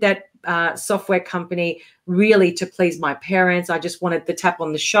created that software company really to please my parents. I just wanted the tap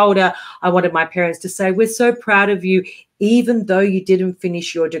on the shoulder. I wanted my parents to say, we're so proud of you, even though you didn't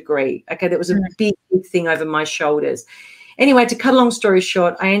finish your degree. Okay, that was a big thing over my shoulders. Anyway, to cut a long story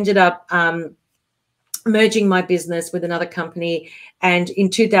short, I ended up merging my business with another company. And in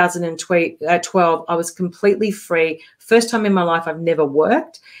 2012, I was completely free. First time in my life I've never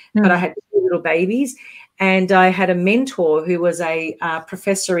worked, but I had 2 little babies. And I had a mentor who was a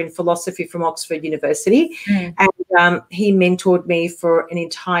professor in philosophy from Oxford University. And he mentored me for an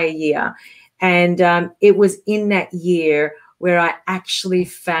entire year. And it was in that year where I actually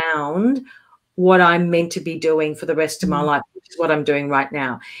found what I'm meant to be doing for the rest of my life, which is what I'm doing right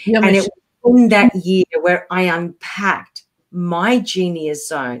now. And it was in that year where I unpacked my genius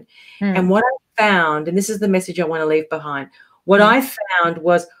zone. And what I found, and this is the message I want to leave behind, what I found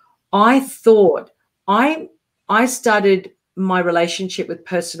was I thought, I started my relationship with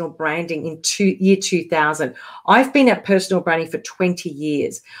personal branding in year 2000. I've been at personal branding for 20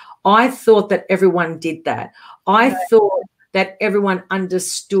 years. I thought that everyone did that. I thought that everyone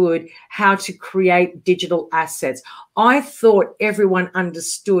understood how to create digital assets. I thought everyone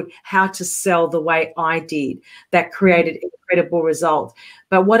understood how to sell the way I did. That created incredible results.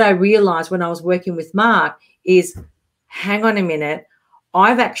 But what I realized when I was working with Mark is, hang on a minute,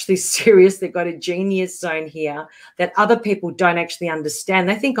 I've actually seriously got a genius zone here that other people don't actually understand.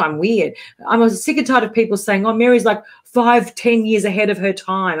 They think I'm weird. I'm sick and tired of people saying, oh, Mary's like 5-10 years ahead of her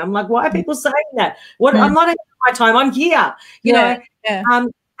time. I'm like, why are people saying that? What? I'm not ahead of my time. I'm here, you know.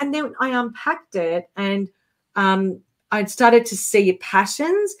 And then I unpacked it, and I started to see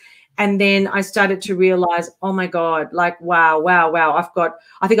patterns. And then I started to realize, oh my God, like, wow.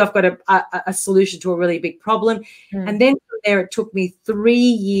 I think I've got a solution to a really big problem. And then from there, it took me 3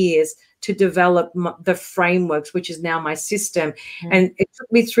 years to develop the frameworks, which is now my system. And it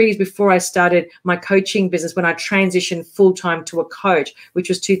took me 3 years before I started my coaching business, when I transitioned full-time to a coach, which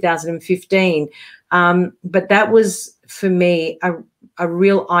was 2015. But that was, for me, a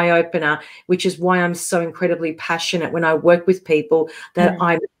real eye-opener, which is why I'm so incredibly passionate when I work with people, that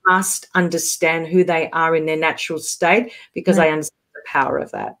I must understand who they are in their natural state, because I understand the power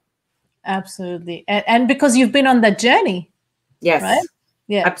of that. Absolutely. And because you've been on that journey. Yes. Right?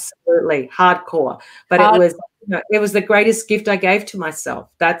 Yeah. Absolutely. Hardcore. But it was the greatest gift I gave to myself.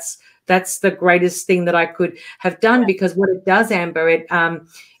 That's the greatest thing that I could have done, because what it does, Amber,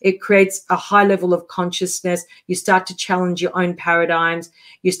 it creates a high level of consciousness. You start to challenge your own paradigms.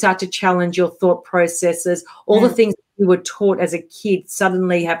 You start to challenge your thought processes. All the things you were taught as a kid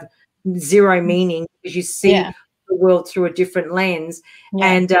suddenly have zero meaning, because you see the world through a different lens.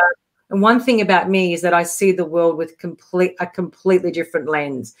 And one thing about me is that I see the world with a completely different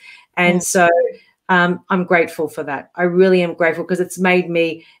lens. And so I'm grateful for that. I really am grateful, because it's made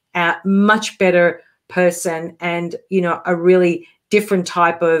me a much better person, and, you know, a really different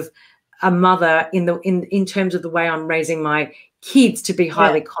type of a mother in terms of the way I'm raising my kids to be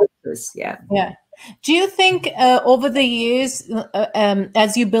highly conscious. Do you think over the years,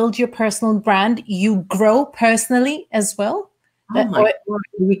 as you build your personal brand, you grow personally as well? Oh my God,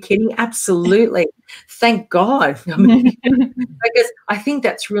 are you kidding? Absolutely. Thank God. I mean, because I think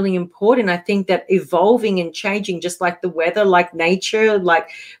that's really important. I think that evolving and changing, just like the weather, like nature, like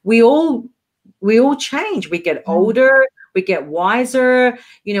we all change. We get older, we get wiser,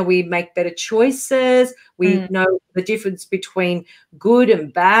 you know, we make better choices. We know the difference between good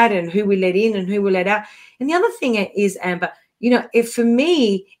and bad and who we let in and who we let out. And the other thing is, Amber, you know, for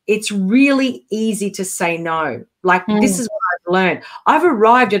me, it's really easy to say no. Like this is what I've learned. I've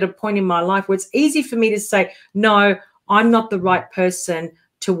arrived at a point in my life where it's easy for me to say, no, I'm not the right person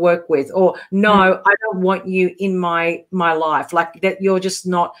to work with, or no, I don't want you in my life. Like that, you're just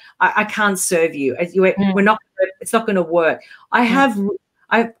not. I can't serve you. We're not. It's not going to work.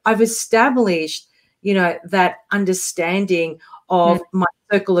 I've established, you know, that understanding of my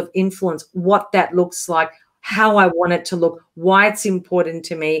circle of influence, what that looks like, how I want it to look, why it's important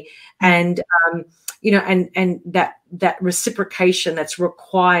to me, and you know, and that reciprocation that's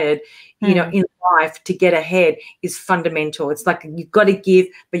required, you know, in life to get ahead is fundamental. It's like you've got to give,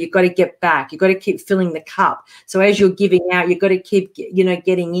 but you've got to get back. You've got to keep filling the cup. So as you're giving out, you've got to keep, you know,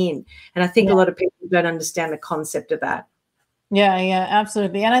 getting in. And I think a lot of people don't understand the concept of that. Yeah,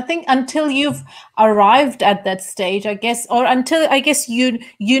 absolutely. And I think until you've arrived at that stage, I guess, or until I guess you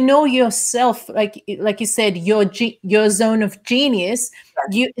know yourself, like you said, your zone of genius,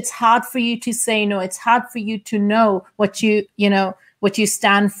 it's hard for you to say no. It's hard for you to know what you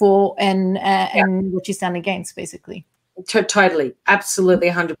stand for and what you stand against, basically. Totally, absolutely,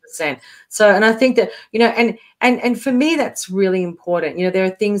 100%. So, and I think that, you know, and for me, that's really important. You know, there are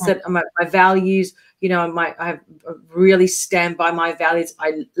things that my values. You know, I really stand by my values.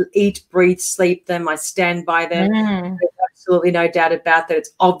 I eat, breathe, sleep them. I stand by them. There's absolutely no doubt about that. It's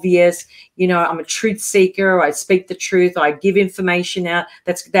obvious. You know, I'm a truth seeker. I speak the truth. I give information out.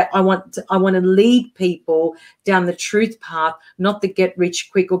 I want to lead people down the truth path, not the get rich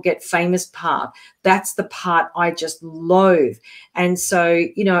quick or get famous path. That's the part I just loathe. And so,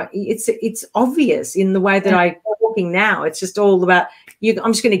 you know, it's obvious in the way that I'm talking now. It's just all about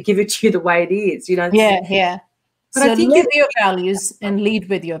I'm just going to give it to you the way it is, you know. Yeah. But so live your values and lead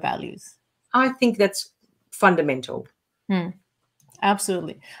with your values. I think that's fundamental.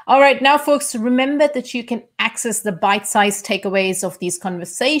 Absolutely. All right. Now, folks, remember that you can access the bite-sized takeaways of these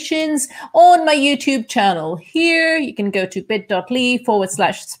conversations on my YouTube channel. Here, you can go to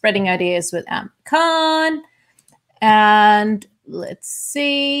bit.ly/spreading ideas with Amber Khan. And let's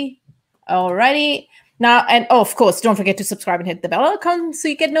see. Alrighty. Now, and of course, don't forget to subscribe and hit the bell icon so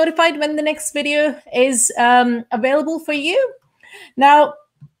you get notified when the next video is available for you. Now,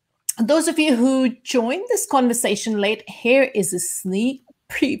 those of you who joined this conversation late, here is a sneak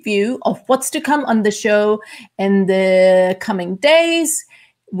preview of what's to come on the show in the coming days.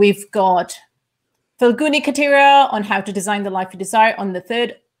 We've got Falguni Katira on how to design the life you desire on the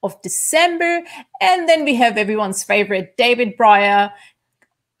 3rd of December. And then we have everyone's favorite, David Breyer,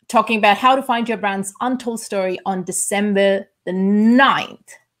 talking about how to find your brand's untold story on December the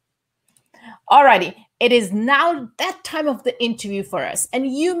 9th. Alrighty, it is now that time of the interview for us.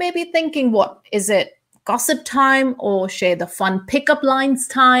 And you may be thinking, what is it? Gossip time, or share the fun pickup lines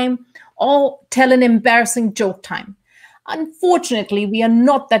time, or tell an embarrassing joke time? Unfortunately, we are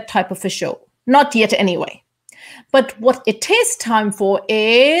not that type of a show. Not yet anyway. But what it is time for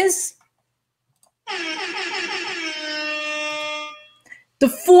is the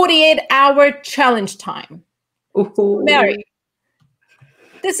 48-hour challenge time. Ooh. Mary,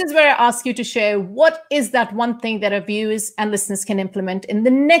 this is where I ask you to share what is that one thing that our viewers and listeners can implement in the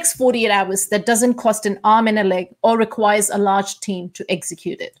next 48 hours that doesn't cost an arm and a leg or requires a large team to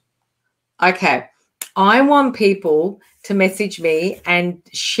execute it. Okay. I want people to message me and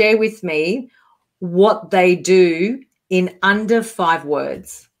share with me what they do in under 5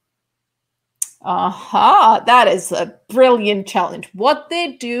 words. Aha, that is a brilliant challenge. What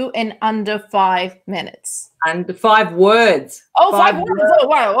they do in under 5 minutes. Under 5 words. Oh, 5 words. Oh,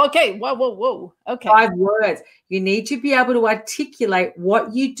 wow. Okay. Whoa. Okay. 5 words. You need to be able to articulate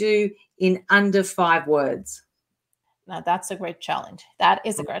what you do in under 5 words. Now that's a great challenge. That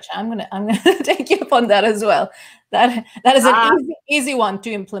is a great challenge. I'm gonna take you up on that as well. That is an easy one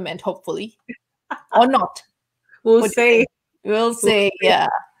to implement, hopefully, or not. We'll see. We'll see.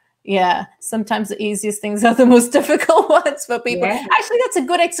 Yeah. Sometimes the easiest things are the most difficult ones for people. Yeah. Actually, that's a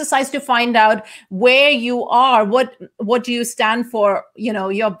good exercise to find out where you are, what do you stand for, you know,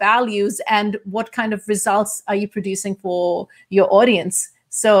 your values, and what kind of results are you producing for your audience.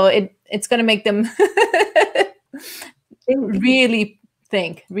 So it's going to make them really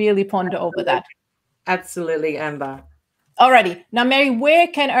ponder over that. Absolutely, Amber. Alrighty. Now, Mary, where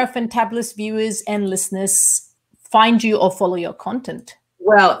can our fantabulous viewers and listeners find you or follow your content?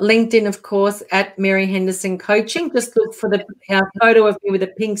 Well, LinkedIn, of course, at Mary Henderson Coaching. Just look for the photo of me with a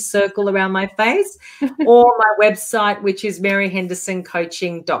pink circle around my face, or my website, which is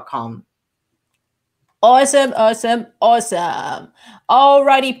maryhendersoncoaching.com. Awesome, awesome, awesome.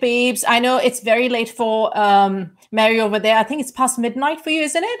 Alrighty, peeps. I know it's very late for Mary over there. I think it's past midnight for you,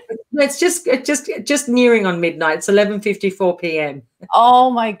 isn't it? It's just nearing on midnight. It's 11:54 p.m. Oh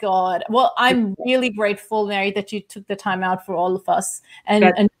my God. Well, I'm really grateful, Mary, that you took the time out for all of us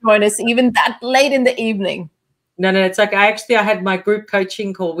and join us even that late in the evening. No, it's like I had my group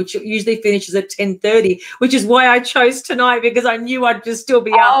coaching call, which usually finishes at 10:30, which is why I chose tonight, because I knew I'd just still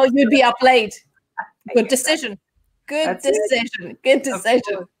be up. Oh, you'd be up late. Good decision. Good decision. Good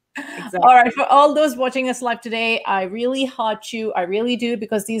decision. Exactly. All right. For all those watching us live today, I really heart you. I really do,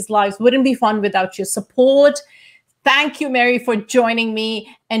 because these lives wouldn't be fun without your support. Thank you, Mary, for joining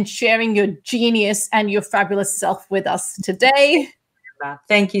me and sharing your genius and your fabulous self with us today.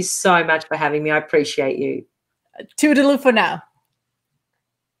 Thank you so much for having me. I appreciate you. Toodaloo for now.